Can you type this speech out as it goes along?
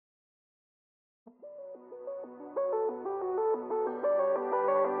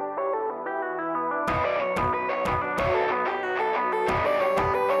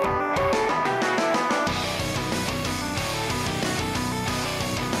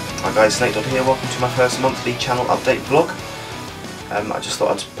Hi guys, SnakeDoctor here, welcome to my first monthly channel update vlog. I just thought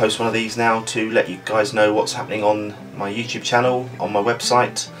I'd post one of these now to let you guys know what's happening on my YouTube channel, on my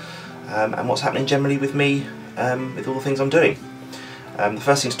website, and what's happening generally with me, with all the things I'm doing. The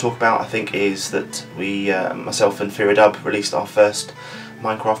first thing to talk about, I think, is that we, myself and Firidub, released our first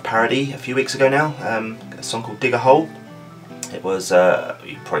Minecraft parody a few weeks ago now, a song called Dig a Hole. It was,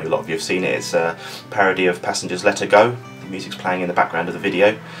 probably a lot of you have seen it, it's a parody of Passenger's Let Her Go. The music's playing in the background of the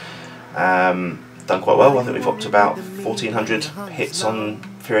video. Done quite well. I think we've up to about 1,400 hits on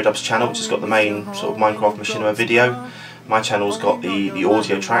Firidub's channel, which has got the main sort of Minecraft machinima video. My channel's got the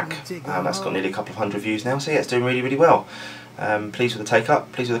audio track, that's got nearly a couple of hundred views now, so yeah, it's doing really well. Pleased with the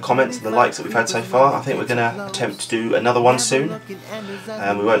take-up, pleased with the comments and the likes that we've had so far. I think we're going to attempt to do another one soon.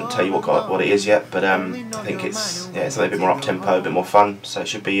 We won't tell you what it is yet, but I think it's something a bit more up-tempo, a bit more fun, so it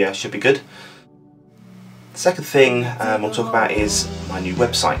should be good. The second thing we'll talk about is my new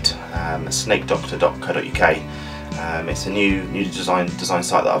website, SnakeDoctor.co.uk. It's a new design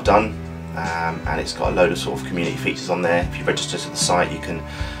site that I've done, and it's got a load of sort of community features on there. If you register to the site, you can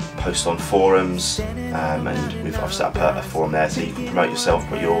post on forums, and I've set up a forum there so you can promote yourself,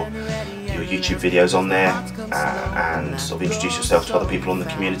 put your YouTube videos on there, and sort of introduce yourself to other people in the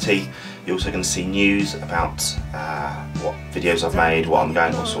community. You're also going to see news about what videos I've made,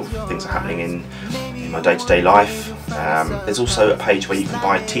 what sort of things are happening in my day-to-day life. There's also a page where you can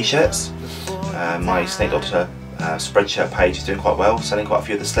buy t-shirts. My Snake Doctor spreadshirt page is doing quite well, selling quite a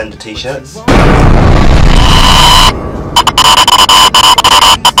few of the Slender t-shirts.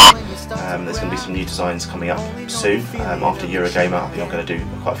 There's going to be some new designs coming up soon. After Eurogamer, I think I'm going to do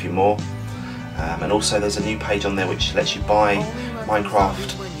quite a few more. And also there's a new page on there which lets you buy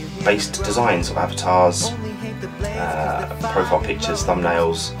Minecraft based designs of avatars, profile pictures,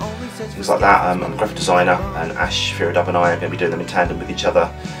 thumbnails, things like that. I'm a graphic designer, and Ash, Firidub and I are going to be doing them in tandem with each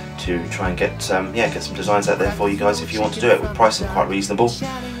other to try and get some designs out there for you guys if you want to do it. We price them quite reasonable.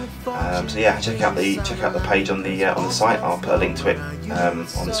 So yeah, check out the page on the site. I'll put a link to it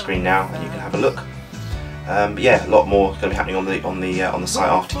on the screen now, and you can have a look. But yeah, a lot more going to be happening on the site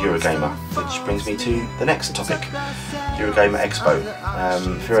after Eurogamer, which brings me to the next topic, Eurogamer Expo.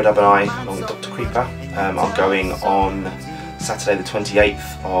 Firidub and I, along with Dr. Creeper, are going on Saturday the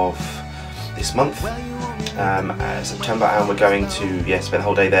 28th of this month, September, and we're going to spend the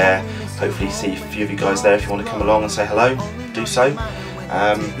whole day there. Hopefully see a few of you guys there. If you want to come along and say hello, do so.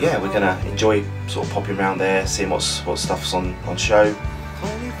 Yeah, we're going to enjoy sort of popping around there, seeing what stuff's on show,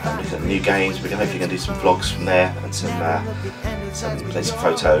 looking at the new games. We're hopefully going to do some vlogs from there, and take some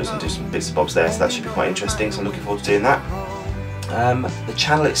photos and do some bits and bobs there, so that should be quite interesting, so I'm looking forward to doing that. The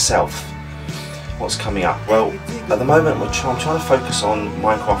channel itself, what's coming up? Well, at the moment I'm trying to focus on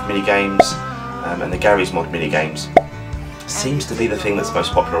Minecraft minigames and the Garry's Mod minigames. Seems to be the thing that's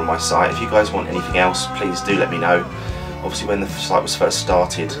most popular on my site. If you guys want anything else, please do let me know. Obviously when the site was first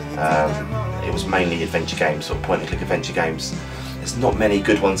started, it was mainly adventure games, sort of point and click adventure games. There's not many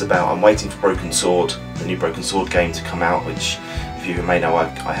good ones about. I'm waiting for Broken Sword, the new Broken Sword game, to come out, which, if you may know,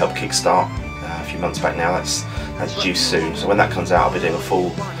 I helped kickstart a few months back now. That's due soon, so when that comes out I'll be doing a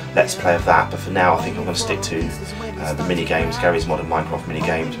full Let's Play of that, but for now I think I'm going to stick to the mini games, Garry's Mod and Minecraft mini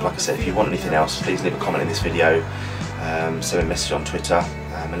games. But like I said, if you want anything else, please leave a comment in this video, send me a message on Twitter,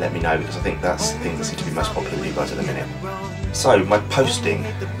 and let me know, because I think that's the thing that seems to be most popular with you guys at the minute. So, my posting.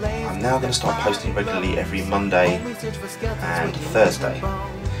 I'm now going to start posting regularly every Monday and Thursday.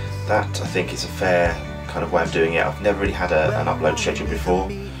 That, I think, is a fair kind of way of doing it. I've never really had an upload schedule before,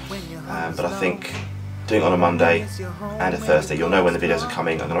 but I think doing it on a Monday and a Thursday, you'll know when the videos are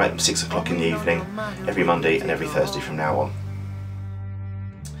coming. I'm going to make them 6 o'clock in the evening every Monday and every Thursday from now on.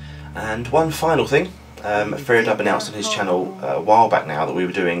 And one final thing. Firidub announced on his channel a while back now that we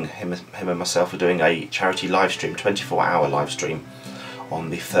were doing, him and myself were doing a charity live stream, 24-hour live stream,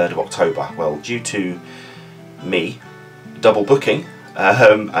 on the 3rd of October. Well, due to me double booking,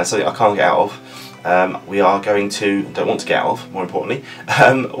 and something I can't get out of, we are going to, don't want to get out of, more importantly,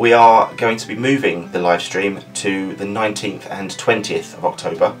 we are going to be moving the live stream to the 19th and 20th of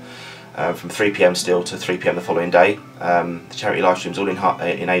October, from 3 PM still to 3 PM the following day. The charity live stream is all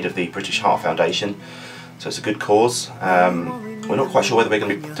in aid of the British Heart Foundation, so it's a good cause. We're not quite sure whether we're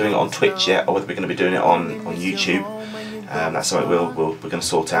going to be doing it on Twitch yet, or whether we're going to be doing it on YouTube. That's something we're going to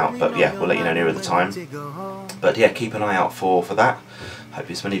sort out, but yeah, we'll let you know nearer the time. But yeah, keep an eye out for that. Hope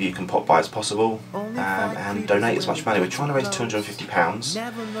as many of you can pop by as possible, and donate as much money. We're trying to raise £250.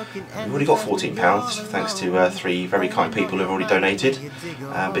 We've already got £14 thanks to 3 very kind people who have already donated.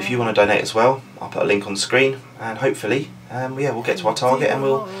 But if you want to donate as well, I'll put a link on the screen, and hopefully yeah, we'll get to our target, and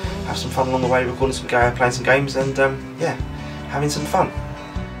we'll have some fun along the way, recording some playing some games, and yeah, having some fun.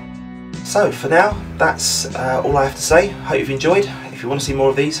 So for now, that's all I have to say. Hope you've enjoyed. If you want to see more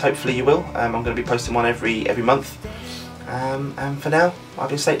of these, hopefully you will. I'm going to be posting one every month. And for now, I've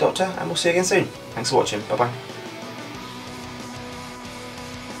been Snake Doctor, and we'll see you again soon. Thanks for watching. Bye bye.